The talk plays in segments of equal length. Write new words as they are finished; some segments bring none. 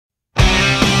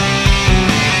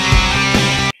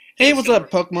Hey, what's up,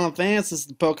 Pokemon fans? This is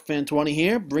the PokeFan20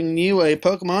 here, bringing you a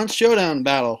Pokemon Showdown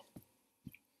battle.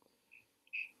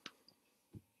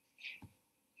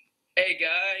 Hey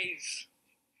guys.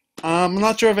 I'm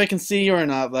not sure if I can see you or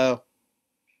not, though.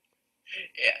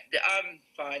 Yeah, I'm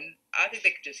fine. I think they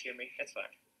can just hear me. That's fine.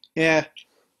 Yeah.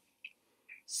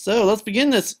 So, let's begin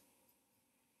this.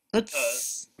 Uh,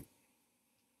 Let's...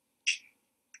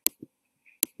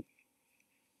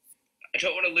 I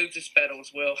don't want to lose this battle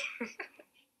as well. I,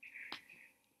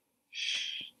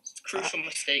 Crucial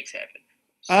mistakes happen.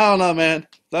 I don't know, man.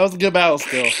 That was a good battle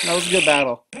still. That was a good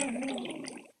battle. Oh,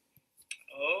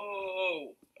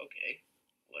 okay.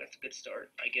 Well, that's a good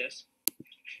start, I guess.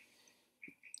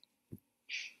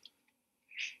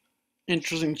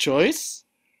 Interesting choice.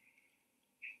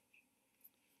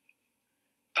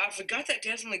 I forgot that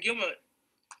Dazzling Gilma.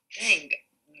 Dang,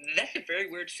 that's a very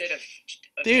weird set of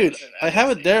Dude, chosen, I I would have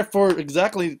it say. there for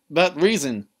exactly that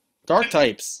reason. Dark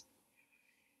types.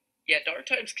 Yeah, dark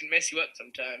types can mess you up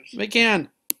sometimes. They can.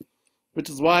 Which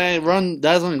is why I run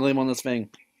Dazzling Gleam on this thing.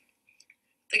 I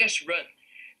think I should run.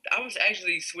 I was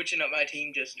actually switching up my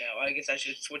team just now. I guess I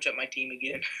should switch up my team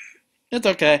again. It's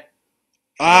okay.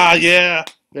 Ah, yeah.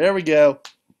 There we go.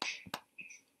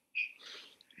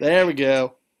 There we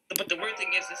go. But the weird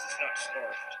thing is, this is not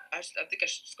scarfed. I think I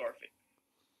should scarf it.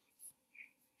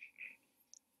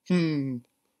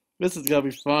 This is gonna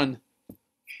be fun.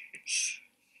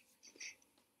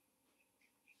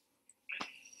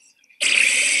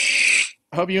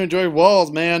 I hope you enjoy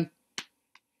walls, man.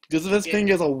 Because this Yeah. thing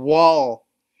is a wall.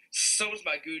 So is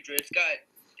my Gudra. It's got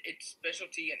its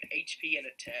specialty in HP and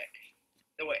attack.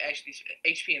 No, wait, actually,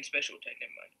 HP and special attack,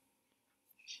 never mind.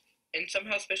 And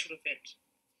somehow special defense.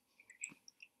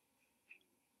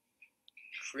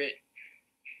 Crit.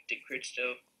 Did crit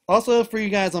still. Also, for you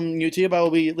guys on YouTube, I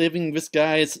will be leaving this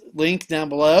guy's link down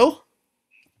below.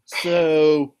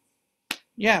 So,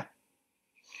 yeah.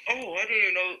 Oh, I didn't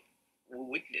even know.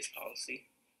 Weakness policy.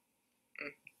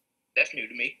 That's new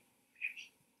to me.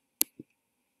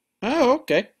 Oh,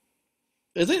 okay.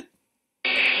 Is it?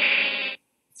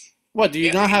 What, do you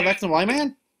Yeah, not have yeah. X and Y,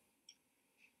 man?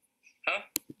 Huh?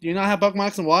 Do you not have Pokemon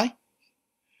X and Y?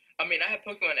 I mean, I have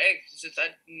Pokemon X. It's just I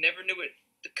never knew it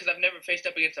because I've never faced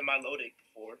up against a Milotic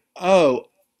before. Oh,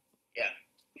 Yeah.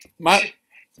 my...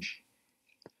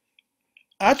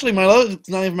 Actually, Milotic's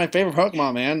not even my favorite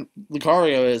Pokemon, man.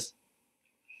 Lucario is.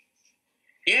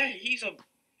 Yeah, he's a.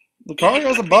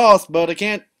 Lucario's a boss, but I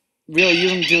can't really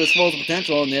use him to his full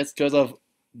potential in this because of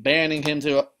banning him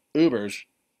to Ubers.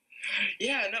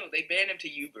 Yeah, no, they banned him to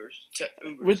Ubers. To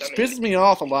Ubers. Which I mean, pisses me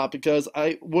off a lot because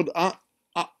I would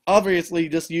obviously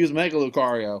just use Mega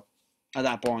Lucario at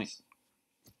that point.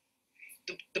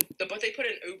 but they put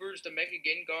in Ubers the Mega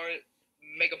Gengar,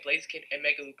 Mega Blaziken, and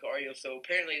Mega Lucario, so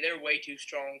apparently they're way too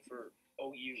strong for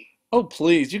OU. Oh,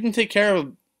 please. You can take care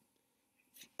of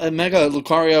a Mega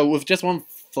Lucario with just one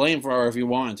Flamethrower if you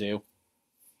wanted to.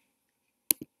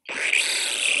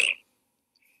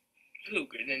 Ooh,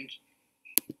 Greninja.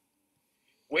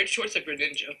 Weird choice of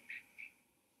Greninja.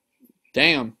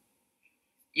 Damn.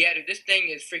 Yeah, dude, this thing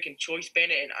is freaking Choice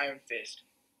Bandit and Iron Fist.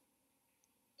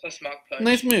 Plus Mach Punch.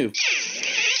 Nice move.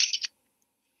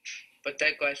 But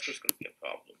that Glass was going to be a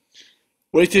problem.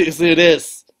 Wait till you see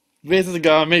this. This is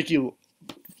gonna make you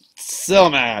so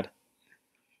mad.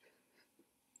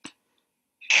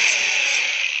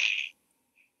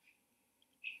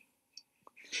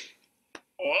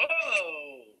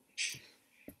 Whoa!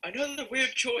 Another weird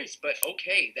choice, but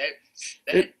okay, that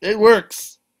It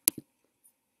works.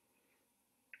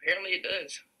 apparently it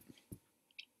does.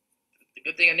 The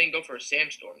good thing I didn't go for a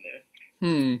Sandstorm there.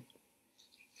 Hmm.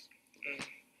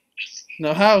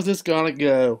 Now how is this gonna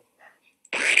go?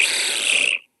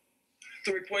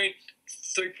 3.5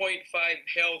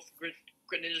 health.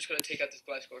 Greninja's gonna take out this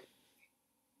Glass Core.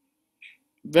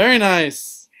 Very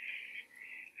nice.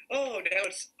 Oh, now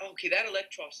it's okay. That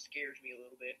Electros scares me a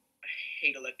little bit. I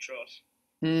hate Electros,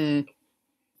 Hmm.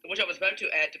 which I was about to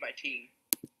add to my team,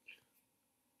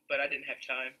 but I didn't have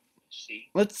time. Let's see.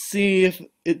 Let's see if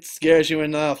it scares you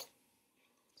enough.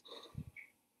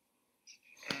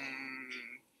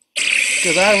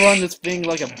 Because I run this thing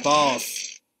like a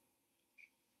boss.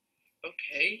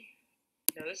 Okay.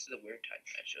 Now this is a weird type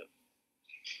matchup,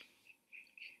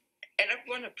 and I've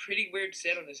run a pretty weird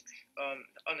set on this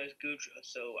Gudra,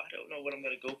 so I don't know what I'm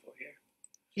gonna go for here.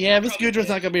 Yeah, I'm this probably Gudra's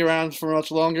not gonna be around for much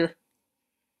longer.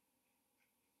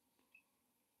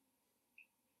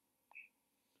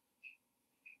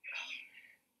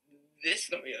 This is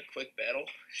gonna be a quick battle.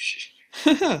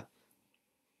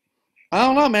 I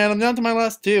don't know, man. I'm down to my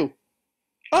last two.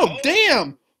 Oh, Oh,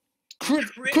 damn!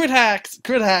 Crit hacks!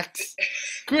 Crit hacks!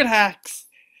 Crit hacks!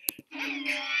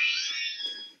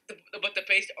 But the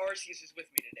base Arceus is with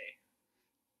me today.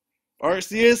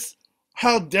 Arceus,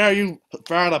 how dare you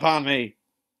frown upon me?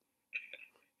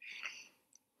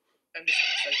 I'm just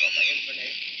gonna cycle on my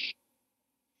Infernape.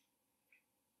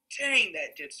 Dang,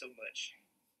 that did so much.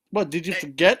 What, did you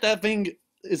forget that thing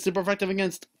is super effective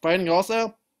against fighting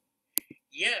also?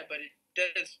 Yeah, but it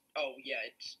does. Oh, yeah,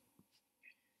 it's.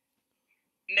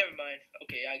 Never mind.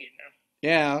 Okay, I get it now.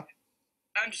 Yeah.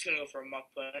 I'm just gonna go for a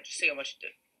Mach Punch. See how much it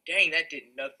did. Dang, that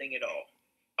did nothing at all.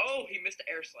 Oh, he missed the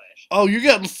Air Slash. Oh, you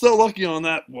got so lucky on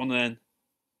that one then.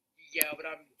 Yeah, but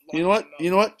I'm. You know what? You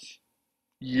know what?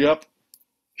 Yep.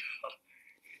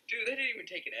 Dude, they didn't even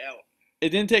take it out. It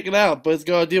didn't take it out, but it's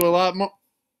gonna do a lot more.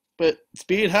 But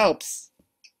speed helps.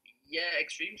 Yeah,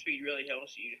 extreme speed really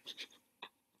helps you.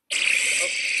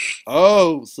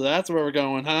 Oh, so that's where we're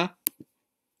going, huh?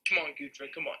 Come on,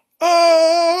 Goodra, come on.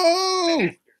 Oh!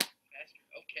 Faster.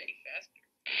 Okay, faster.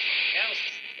 Now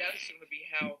it's gonna be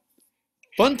how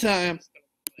Fun time. it's gonna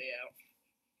play out.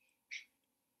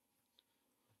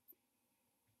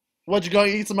 What, you gonna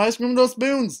eat some ice cream with those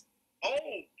spoons?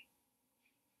 Oh!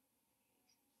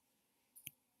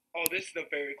 Oh, this is a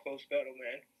very close battle,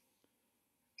 man.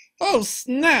 Oh,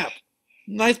 snap!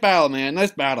 Nice battle, man.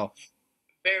 Nice battle.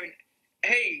 Very.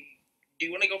 Hey, do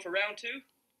you want to go for round 2?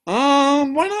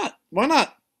 Why not? Why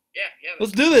not? Yeah.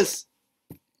 Let's do this.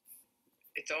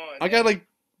 It's on.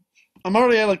 I'm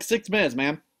already at like 6 minutes,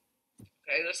 man.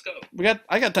 Okay, let's go.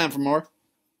 I got time for more.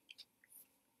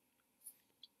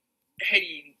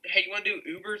 Hey, you want to do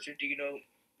Ubers or do you know?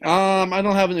 I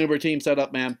don't have an Uber team set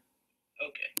up, man.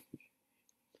 Okay.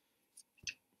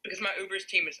 Because my Uber's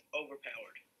team is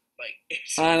overpowered. Like,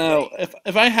 it's I know.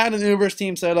 If I had an Uber's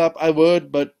team set up, I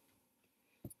would, but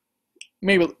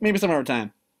maybe some other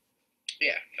time.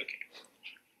 Yeah. Okay.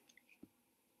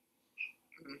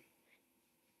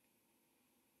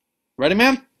 Ready,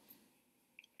 ma'am?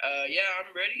 Yeah,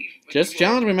 I'm ready. Just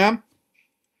challenge me, ma'am.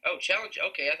 Oh, challenge?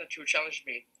 Okay, I thought you were challenging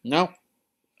me. No.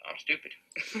 I'm stupid.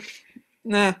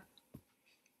 Nah.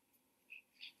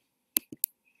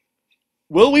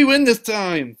 Will we win this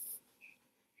time?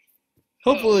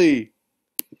 Hopefully.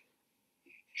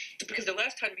 Because the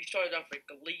last time we started off with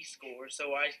Glee score,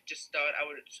 so I just thought I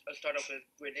would start off with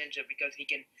Greninja because he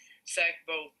can sack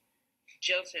both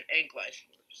Jellicent and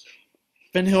Gliscor. So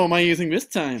Then who am I using this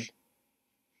time?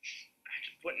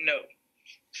 I wouldn't know.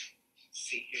 Let's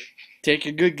see here. Take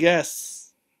a good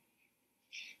guess.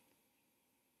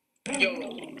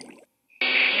 YOLO.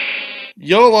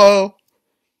 YOLO!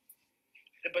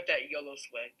 But that YOLO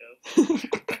swag, though.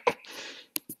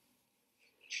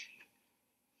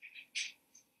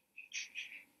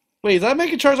 Wait, is that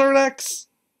making Charizard X?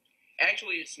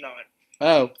 Actually, it's not.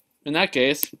 Oh, in that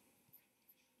case.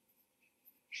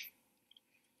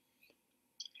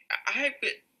 I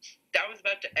was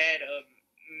about to add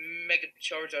Mega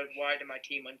Charizard Y to my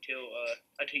team until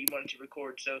you wanted to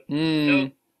record. So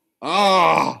no.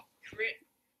 Ah. Crit.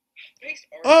 Based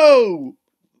Arceus. Oh.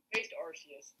 Based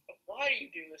Arceus. Why do you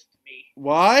do this to me?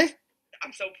 Why?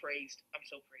 I'm so praised.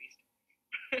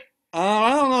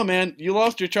 I don't know, man. You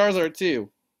lost your Charizard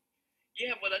too.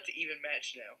 Yeah, well, that's an even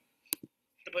match now.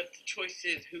 But the choice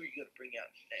is who you're gonna bring out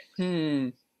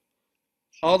next.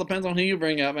 All depends on who you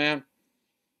bring out, man.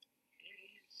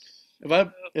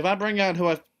 If I bring out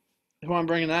who I'm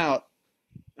bringing out,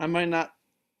 I might not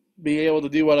be able to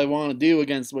do what I want to do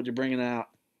against what you're bringing out.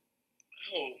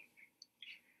 Oh,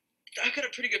 I got a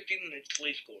pretty good feeling it's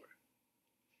Gliscor.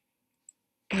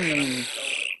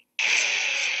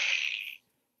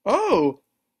 Oh,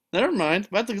 never mind.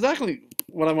 That's exactly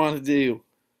what I want to do.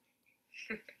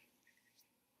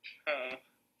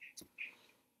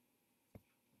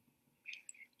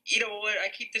 You know what? I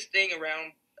keep this thing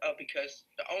around because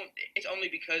it's only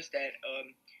because that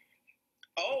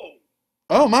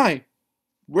Oh my,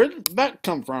 where did that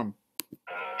come from?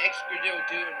 Excadrill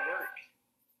doing work.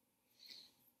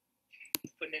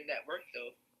 Putting in that work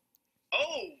though.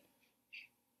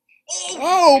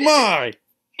 Oh my!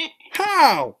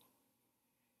 How?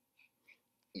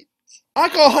 I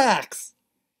call hacks.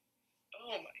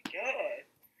 Oh my god.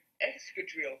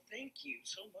 Excadrill, thank you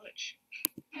so much.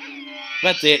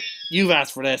 That's it. You've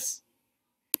asked for this.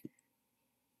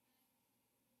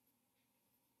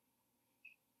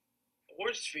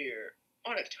 Sphere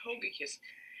on a Togekiss.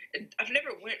 I've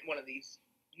never went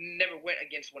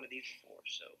against one of these before,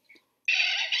 so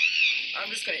I'm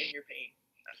just gonna end your pain.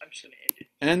 I'm just gonna end it.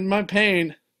 End my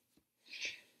pain.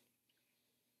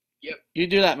 Yep. You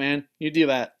do that, man. You do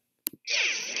that.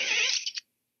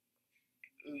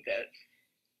 Ooh, that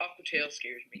Aqua Tail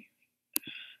scares me.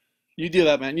 You do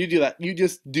that, man. You do that. You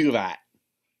just do that.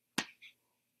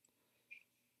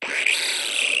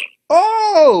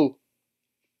 Oh!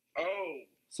 Oh.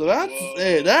 So that's Whoa.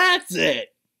 it. That's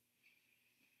it.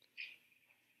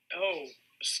 Oh.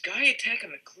 Sky Attack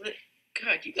on the Cliff.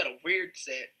 God, you got a weird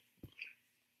set.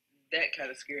 That kind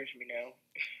of scares me now.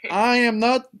 I am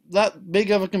not that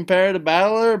big of a comparative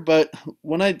battler, but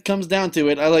when it comes down to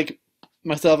it, I like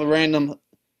myself a random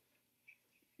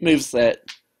moveset.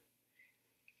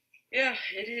 Yeah,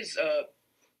 it is.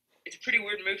 It's a pretty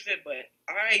weird moveset, but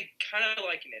I kind of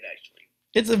liking it actually.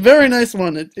 It's a very nice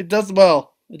one. It does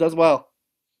well. It does well.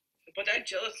 But that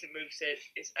jealousy moveset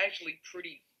is actually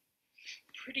pretty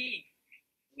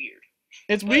weird.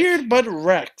 It's But weird, but it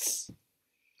wrecks.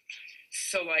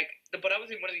 so like, but I was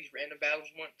in one of these random battles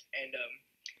once, and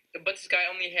but this guy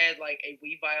only had like a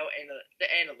Weavile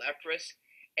and a Lapras,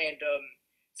 and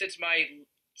since my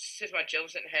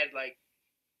Jellicent had like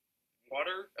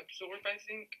water absorb, I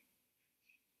think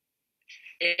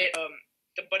it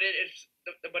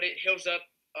but it heals up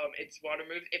its water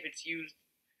move if it's used.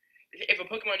 If a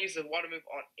Pokemon uses a water move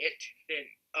on it, then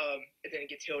it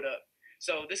gets healed up.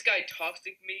 So this guy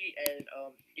toxic me, and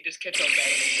he just kept on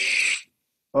battling me.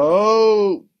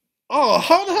 Oh. Oh,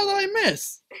 how the hell did I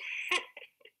miss?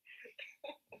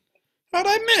 How'd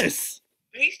I miss?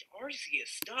 Based Arceus,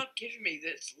 stop giving me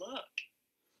this luck.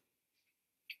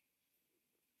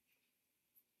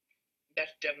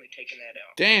 That's definitely taking that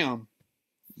out. Damn.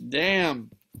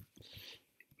 Damn.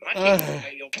 My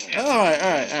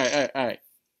Alright.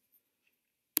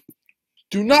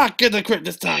 Do not get the crit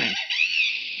this time.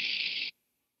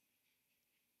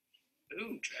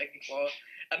 Ooh, Dragon Claw.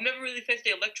 I've never really faced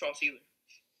the Electros either.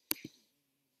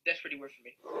 That's pretty weird for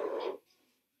me.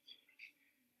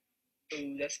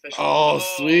 Ooh, that's special. Oh,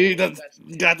 sweet. That's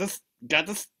got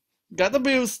got the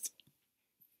boost.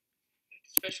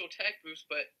 special attack boost,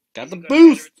 but Got the is it gonna matter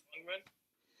boost. in the long run?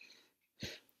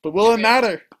 But will it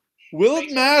matter? Will it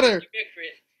Based matter? Give me a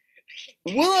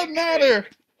crit. Will it matter?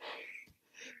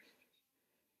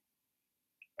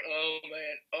 Oh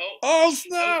man. Oh. Oh No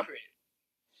snap! crit.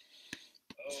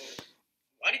 Oh.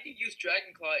 Why did you use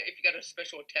Dragon Claw if you got a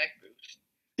special attack boost?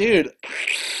 Dude,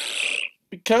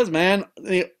 because man,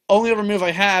 the only other move I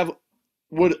have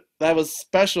that was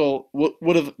special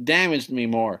would have damaged me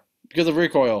more because of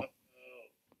recoil.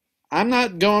 I'm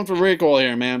not going for recoil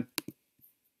here, man.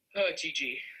 Oh,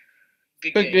 GG.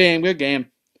 Good game, good game.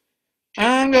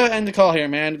 I'm gonna end the call here,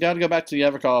 man. Gotta go back to the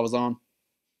other call I was on.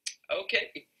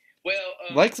 Okay. Well,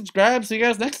 Like, subscribe. See you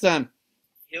guys next time.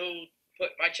 he'll put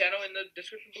my channel in the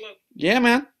description below. Yeah,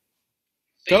 man.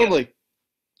 See ya. Totally.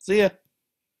 See ya.